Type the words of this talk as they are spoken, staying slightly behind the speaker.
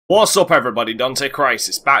What's up everybody,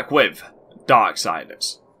 DanteCrysis back with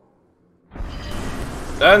Darksiders.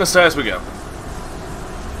 Down the stairs we go.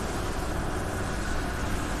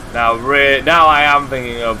 Now I am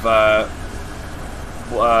thinking of God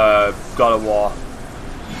of War.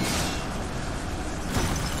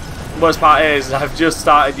 Worst part is I've just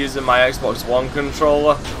started using my Xbox One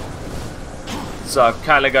controller, so I've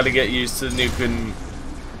kind of got to get used to the new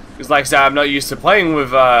because like I said, I'm not used to playing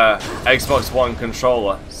with Xbox One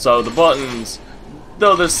controller, so the buttons,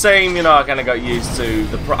 though the same, you know, I kind of got used to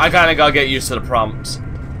I kind of got to get used to the prompts.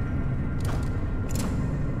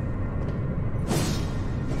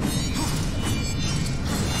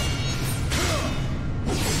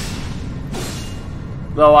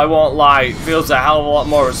 Though I won't lie, it feels a hell of a lot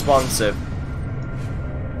more responsive.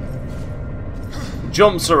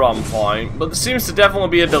 Jumps are on point, but there seems to definitely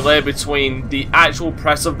be a delay between the actual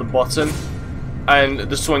press of the button and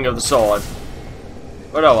the swing of the sword.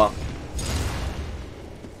 But oh well.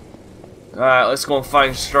 Alright, let's go and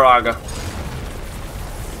find Straga.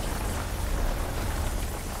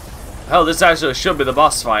 Hell, this actually should be the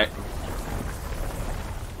boss fight.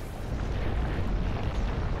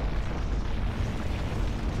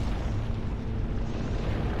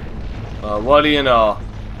 What do you know?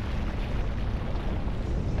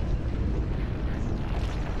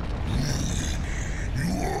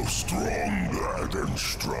 You are stronger than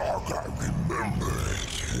Straga, remember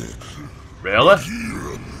it. Really?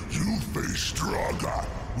 Here, you face Straga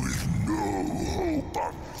with no hope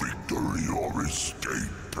of victory or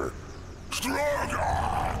escape.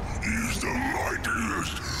 Straga is the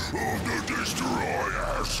mightiest of the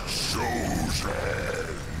Destroyer's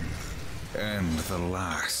chosen. And the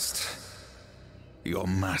last. Your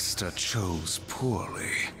master chose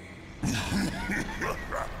poorly.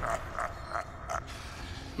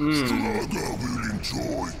 Straga will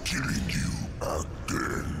enjoy killing you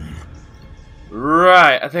again.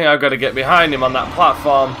 Right, I think I've got to get behind him on that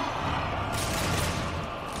platform.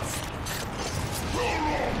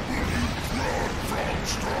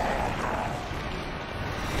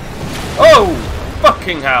 Oh!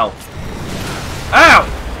 Fucking hell!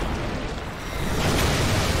 Ow!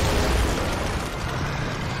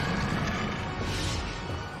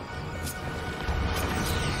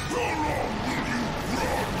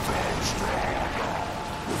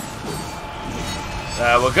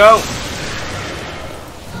 There we go.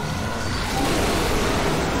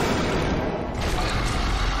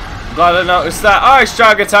 Glad I noticed that. Alright,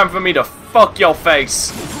 Straga, time for me to fuck your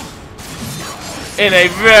face. In a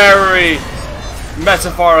very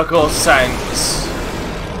metaphorical sense.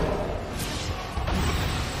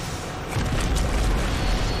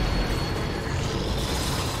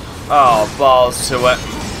 Oh, balls to it.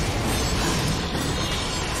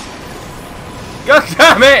 God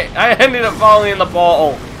damn it! I ended up falling in the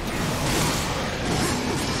portal.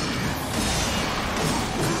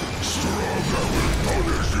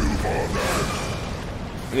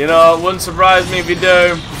 You know, it wouldn't surprise me if you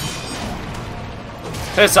do.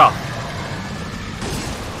 Piss off.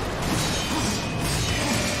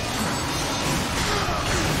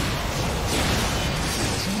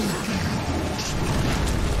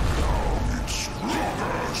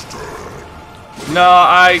 No,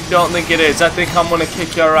 I don't think it is. I think I'm gonna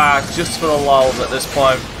kick your ass just for the lulz at this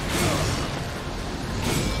point.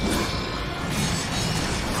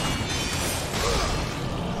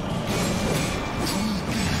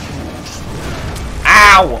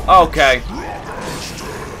 Ow! Okay.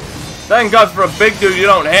 Thank God for a big dude you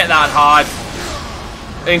don't hit that hard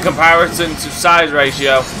in comparison to size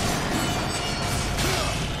ratio.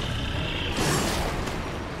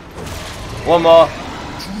 One more.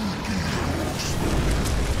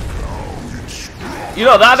 You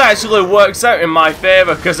know, that actually works out in my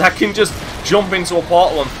favour because I can just jump into a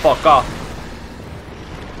portal and fuck off.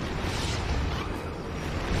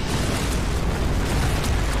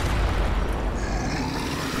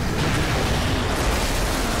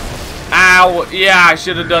 Ow! Yeah, I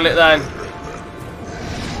should have done it then.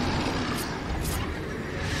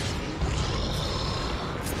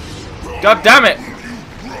 God damn it!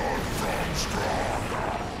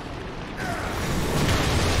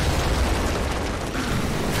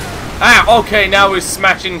 Ah, okay, now we're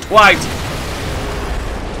smashing twice.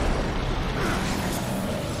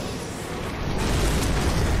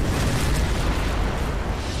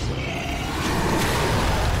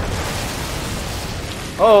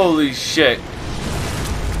 Holy shit.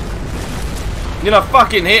 You know,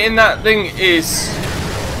 fucking hitting that thing is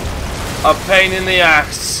a pain in the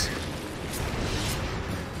ass.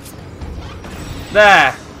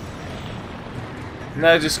 There.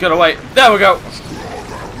 Now just gotta wait. There we go.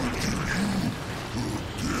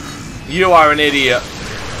 You are an idiot.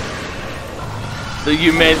 That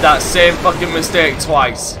you made that same fucking mistake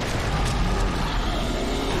twice.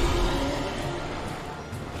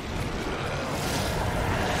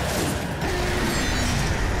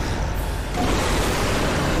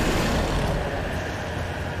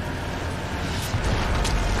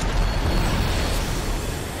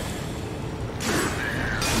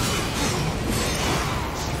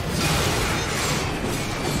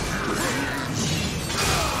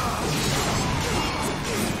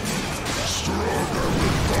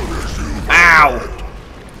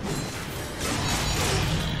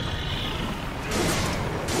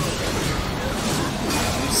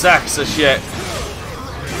 Sacks of shit.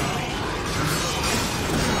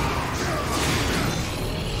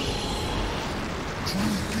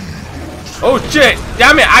 Oh shit!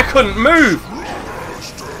 Damn it! I couldn't move.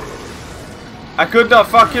 I could not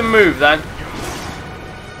fucking move then.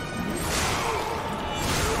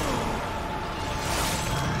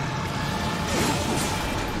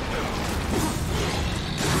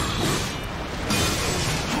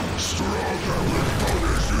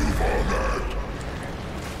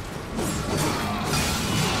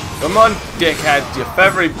 Come on, dickhead, you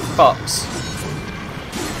feathery fucks.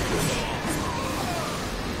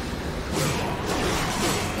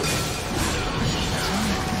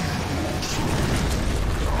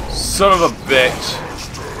 Son of a bitch.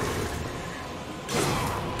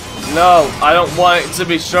 No, I don't want it to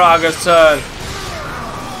be Straga's turn.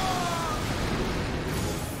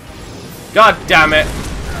 God damn it.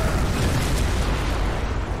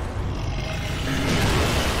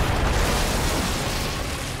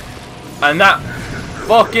 And that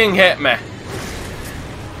fucking hit me.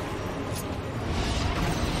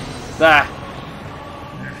 There.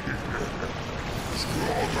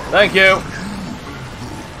 Thank you.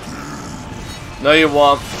 No, you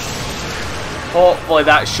won't. Hopefully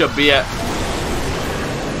that should be it.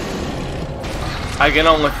 I can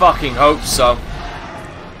only fucking hope so.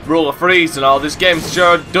 Rule of threes and all. This game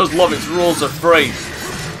sure does love its rules of three.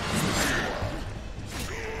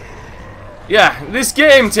 Yeah, this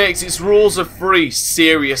game takes its rules of three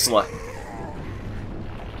seriously.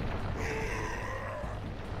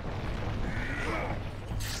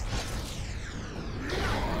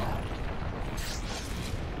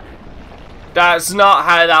 That's not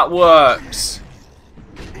how that works.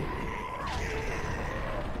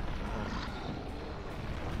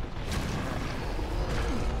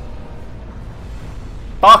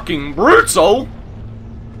 Fucking brutal!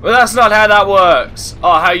 Well, that's not how that works,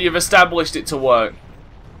 or how you've established it to work.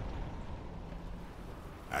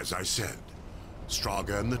 As I said,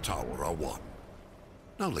 Straga and the tower are one.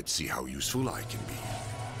 Now let's see how useful I can be.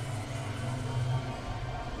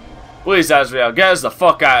 Please, Azrael, get us the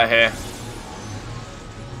fuck out of here.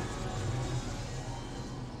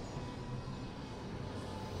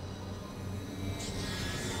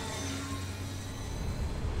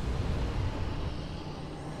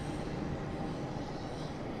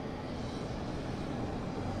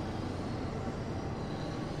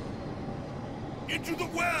 Into the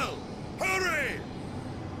well! Hurry!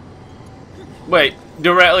 Wait,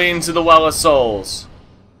 directly into the Well of Souls.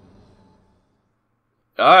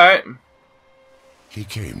 Alright. He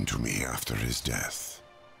came to me after his death.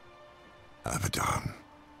 Abaddon.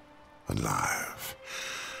 Alive.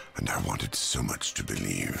 And I wanted so much to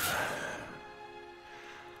believe.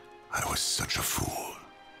 I was such a fool.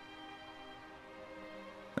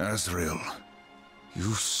 Azrael,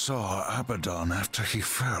 you saw Abaddon after he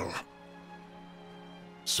fell.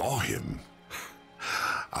 Saw him?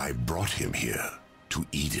 I brought him here, to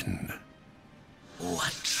Eden.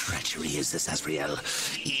 What treachery is this, Azrael?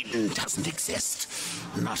 Eden doesn't exist.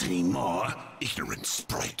 Not anymore. Ignorant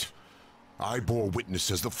sprite. I bore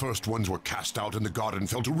witness as the first ones were cast out and the garden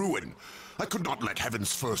fell to ruin. I could not let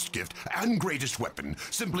heaven's first gift and greatest weapon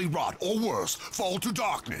simply rot, or worse, fall to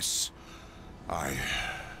darkness. I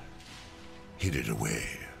hid it away.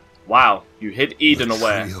 Wow, you hid Eden The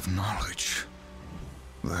away. tree of knowledge.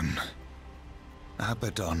 Then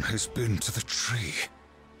Abaddon has been to the tree.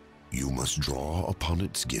 You must draw upon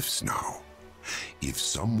its gifts now. If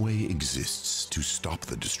some way exists to stop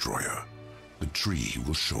the destroyer, the tree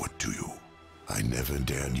will show it to you. I never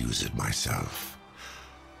dared use it myself.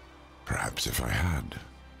 Perhaps if I had,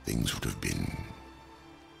 things would have been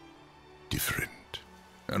different.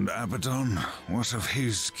 And Abaddon, what of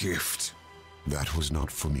his gift? That was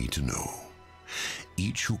not for me to know.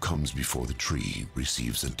 Each who comes before the tree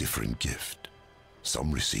receives a different gift.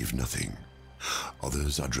 Some receive nothing.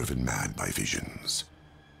 Others are driven mad by visions,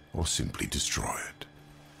 or simply destroyed.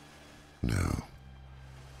 No,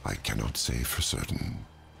 I cannot say for certain.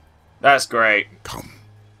 That's great. Come,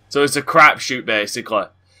 So it's a crapshoot, basically.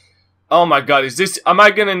 Oh my god, is this... Am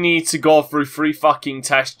I gonna need to go through 3 fucking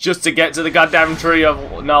tests just to get to the goddamn tree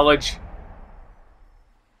of knowledge?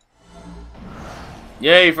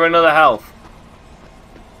 Yay, for another health.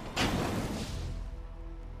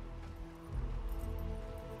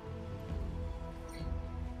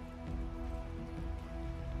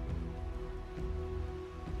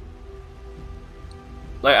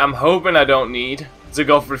 Like, I'm hoping I don't need to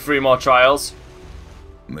go through 3 more trials.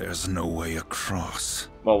 There's no way across.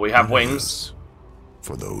 Well, we have wings.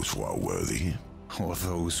 For those who are worthy. Or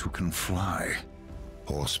those who can fly.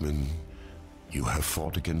 Horsemen, you have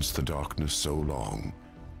fought against the darkness so long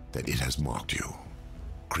that it has marked you.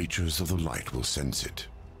 Creatures of the light will sense it,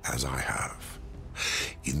 as I have.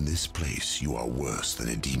 In this place, you are worse than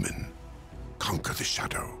a demon. Conquer the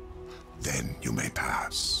shadow, then you may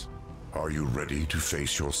pass. Are you ready to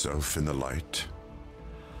face yourself in the light?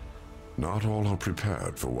 Not all are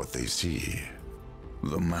prepared for what they see.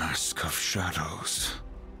 The mask of shadows.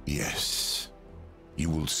 Yes. You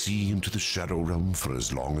will see into the shadow realm for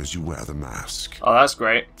as long as you wear the mask. Oh, that's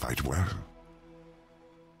great. Fight well.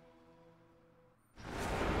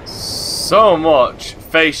 So much.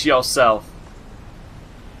 Face yourself.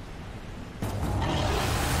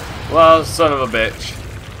 Well, son of a bitch.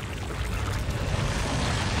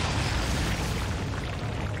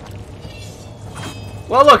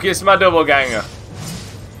 Well, look, it's my double ganger.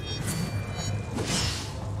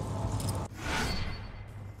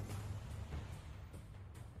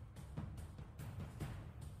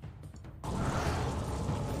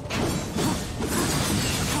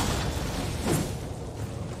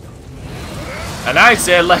 And I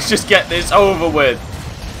say, let's just get this over with.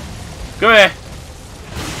 Come here.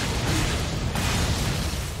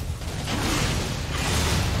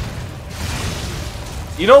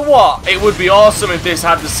 You know what? It would be awesome if this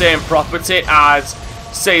had the same property as,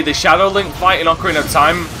 say, the Shadow Link fight in Ocarina of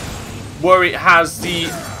Time, where it has the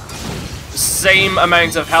same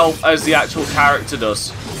amount of health as the actual character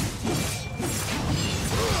does.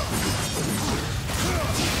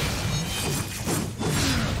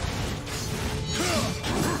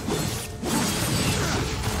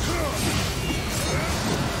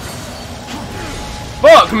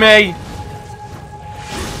 Fuck me!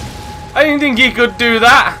 I didn't think he could do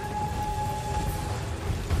that.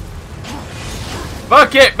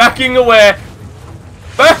 Fuck it, backing away.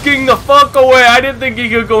 Backing the fuck away. I didn't think he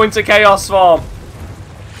could go into chaos form.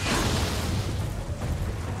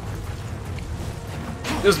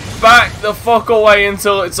 Just back the fuck away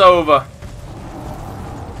until it's over.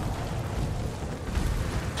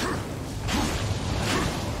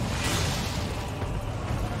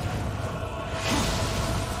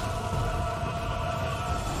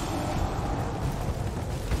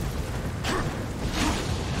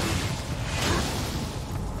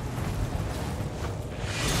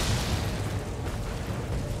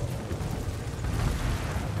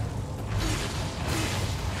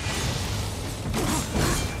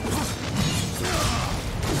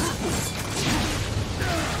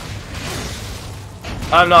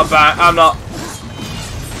 I'm not back. I'm not.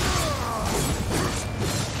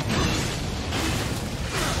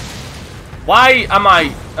 Why am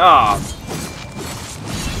I? Ah. Oh.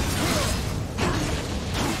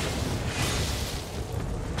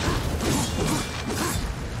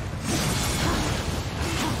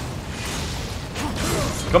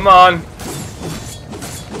 Come on.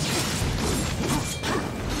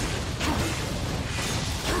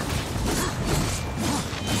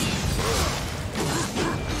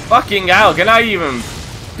 Fucking hell, can I even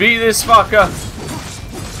beat this fucker?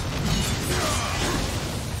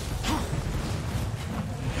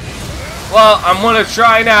 Well, I'm gonna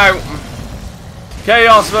try now.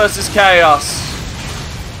 Chaos versus chaos.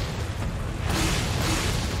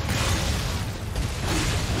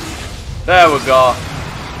 There we go.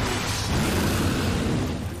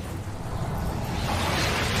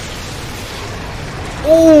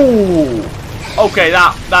 Ooh! Okay,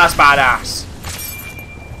 that's badass.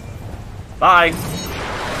 Bye.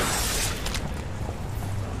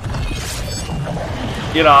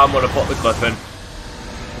 You know, I'm gonna put the clip in.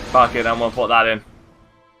 Fuck it, I'm gonna put that in.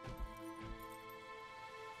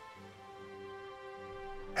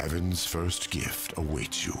 Heaven's first gift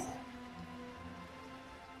awaits you.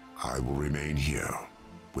 I will remain here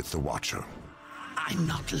with the Watcher. I'm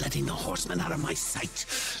not letting the horseman out of my sight.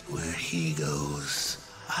 Where he goes,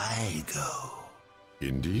 I go.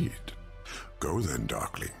 Indeed. Go then,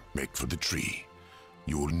 Darkling. Make for the tree.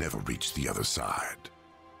 You will never reach the other side.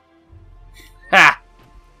 Ha!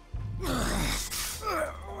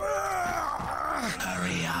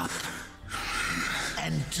 Hurry up.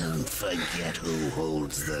 And don't forget who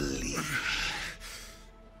holds the leash.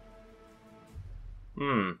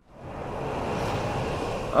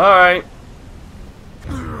 Alright.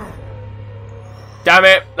 Damn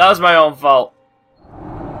it, that was my own fault.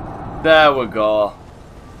 There we go.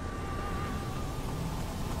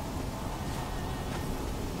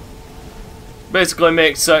 Basically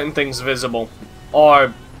make certain things visible.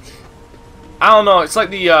 Or I don't know, it's like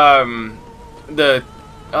there's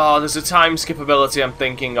a time skip ability I'm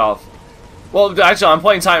thinking of. Well, actually I'm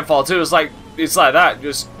playing Titanfall 2, it's like that,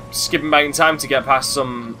 just skipping back in time to get past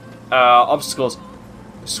some obstacles.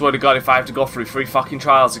 I swear to God, if I have to go through 3 fucking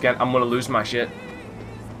trials again, I'm gonna lose my shit.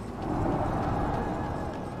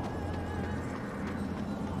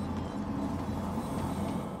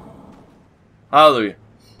 Hallelujah.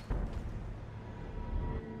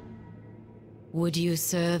 Would you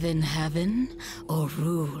serve in heaven or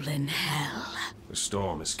rule in hell? The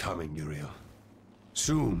storm is coming, Uriel.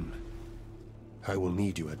 Soon, I will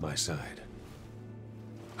need you at my side.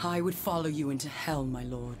 I would follow you into hell, my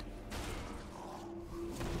lord.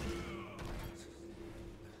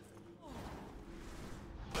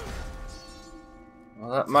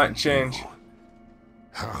 Well, that might change.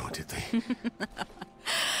 How did they?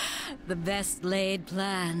 The best laid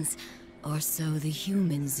plans, or so the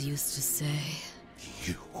humans used to say.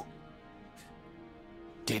 You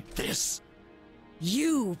did this?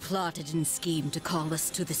 You plotted and schemed to call us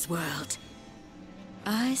to this world.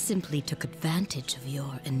 I simply took advantage of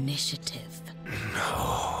your initiative.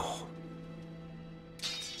 No.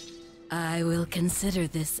 I will consider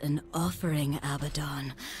this an offering,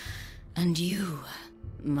 Abaddon. And you,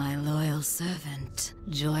 my loyal servant,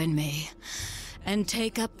 join me and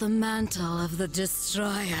take up the mantle of the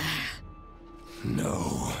Destroyer.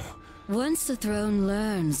 No. Once the throne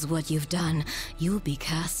learns what you've done, you'll be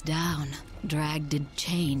cast down, dragged in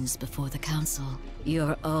chains before the council.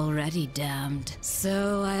 You're already damned.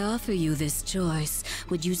 So I offer you this choice.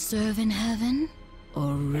 Would you serve in heaven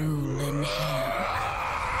or rule in hell?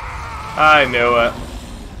 I knew it.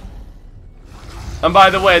 And by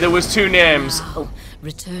the way, there was 2 names. Now,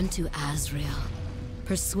 return to Azrael.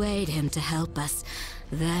 Persuade him to help us.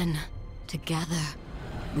 Then, together,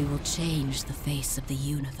 we will change the face of the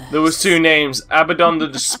universe. There was 2 names, Abaddon the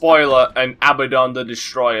Despoiler and Abaddon the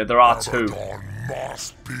Destroyer. There are 2. Abaddon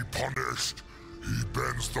must be punished. He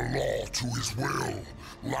bends the law to his will,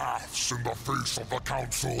 laughs in the face of the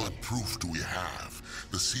council. What proof do we have?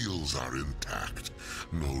 The seals are intact.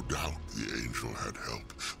 No doubt the angel had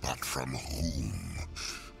help, but from whom?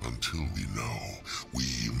 Until we know,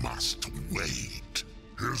 we must wait.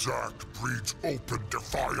 His act breeds open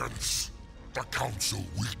defiance. The council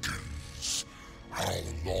weakens. How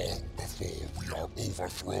long before we are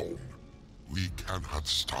overthrown? We cannot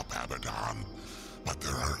stop Abaddon, but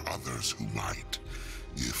there are others who might,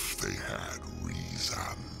 if they had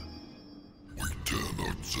reason. We dare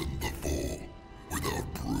not send the four.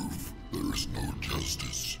 Without proof, there is no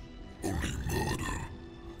justice, only murder.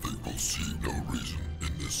 They will see no reason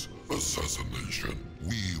in this assassination.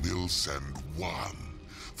 We will send one,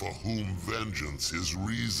 for whom vengeance is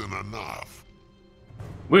reason enough.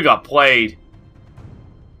 We got played.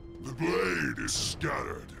 The blade is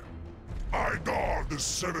scattered. I guard the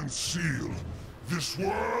 7th seal. This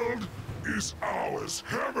world is ours.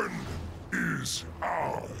 Heaven is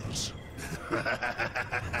ours.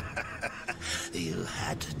 You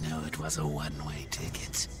had to know it was a one-way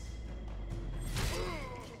ticket.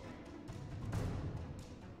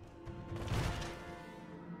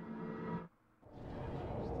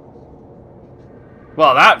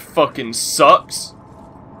 Well, that fucking sucks.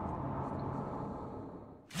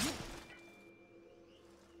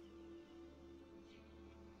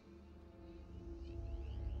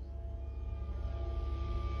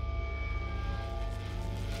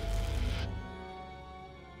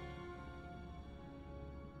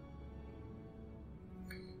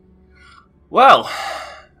 Well,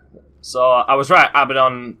 so I was right,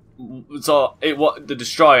 Abaddon. So what the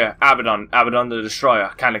Destroyer, Abaddon the Destroyer.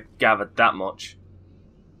 I kind of gathered that much.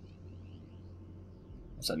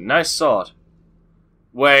 It's a nice sword.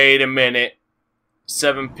 Wait a minute,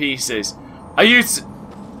 7 pieces. Are you?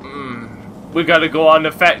 We gotta go on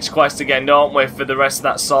the fetch quest again, don't we, for the rest of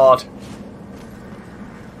that sword?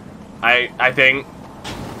 I think.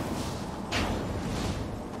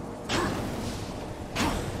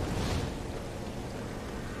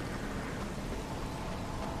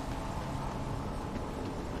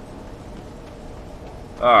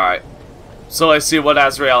 Alright, so let's see what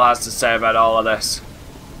Azrael has to say about all of this.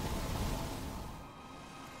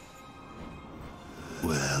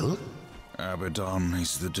 Well? Abaddon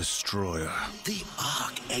is the destroyer. The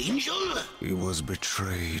Archangel? He was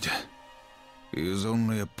betrayed. He is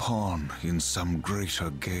only a pawn in some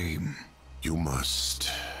greater game. You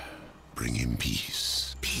must bring him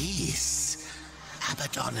peace. Peace?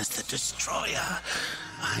 Abaddon is the destroyer.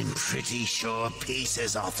 I'm pretty sure peace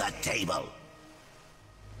is off the table.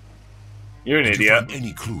 You're an Did you idiot. find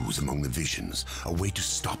any clues among the visions? A way to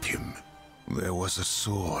stop him? There was a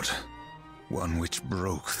sword, one which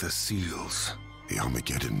broke the seals. The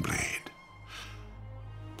Armageddon blade.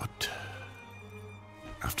 But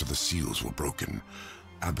after the seals were broken,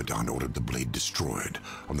 Abaddon ordered the blade destroyed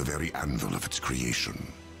on the very anvil of its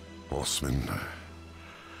creation. Horseman,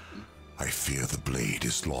 I fear the blade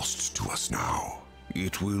is lost to us now.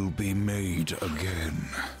 It will be made again.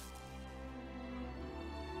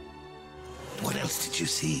 What else did you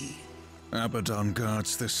see? Abaddon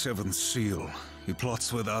guards the seventh seal. He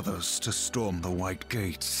plots with others to storm the White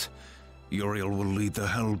Gates. Uriel will lead the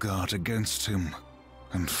Hellguard against him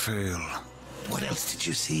and fail. What else did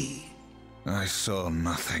you see? I saw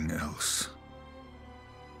nothing else.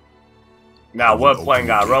 Now we're Open playing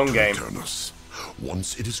the our gate own to game. Eternus.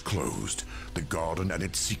 Once it is closed, the garden and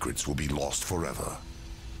its secrets will be lost forever.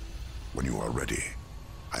 When you are ready,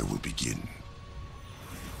 I will begin.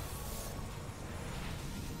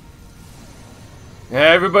 Yeah,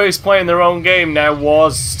 everybody's playing their own game now.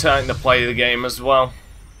 Was starting to play the game as well.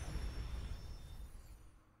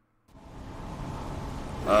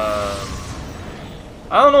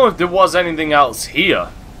 I don't know if there was anything else here.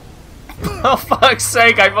 Oh fuck's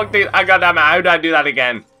sake! I fucked it. I goddamn it! How did I do that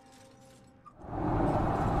again?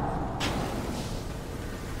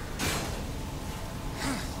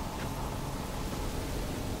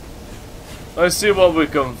 Let's see what we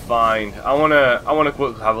can find. I wanna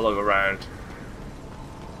quickly have a look around.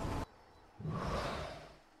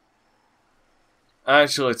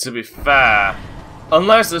 Actually, to be fair,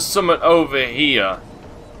 unless there's something over here,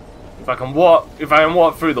 if I can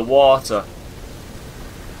walk through the water.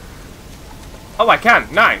 Oh, I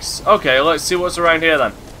can. Nice. Okay, let's see what's around here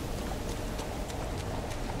then.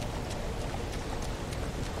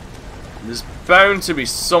 There's bound to be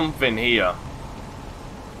something here.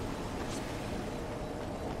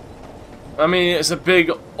 I mean, it's a big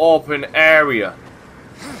open area.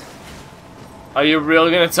 Are you really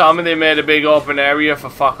gonna tell me they made a big open area for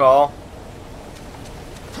fuck all?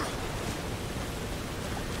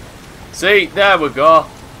 See, there we go.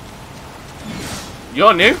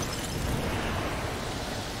 You're new?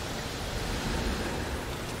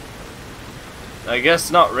 I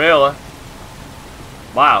guess not really.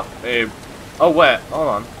 Wow. Oh wait, hold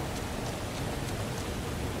on.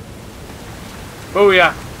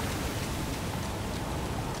 Booyah.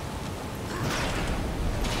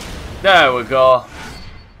 There we go.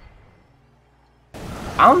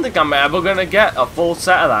 I don't think I'm ever gonna get a full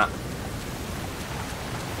set of that.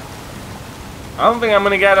 I don't think I'm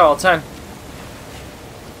gonna get all 10.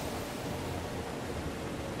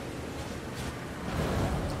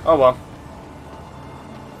 Oh well.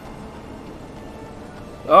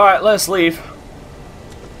 Alright, let's leave.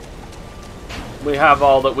 We have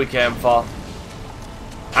all that we came for.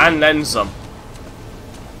 And then some.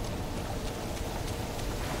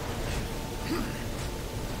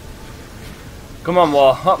 Come on,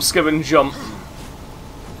 War. Hop, skip, and jump.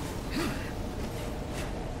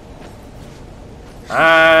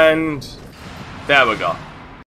 And there we go.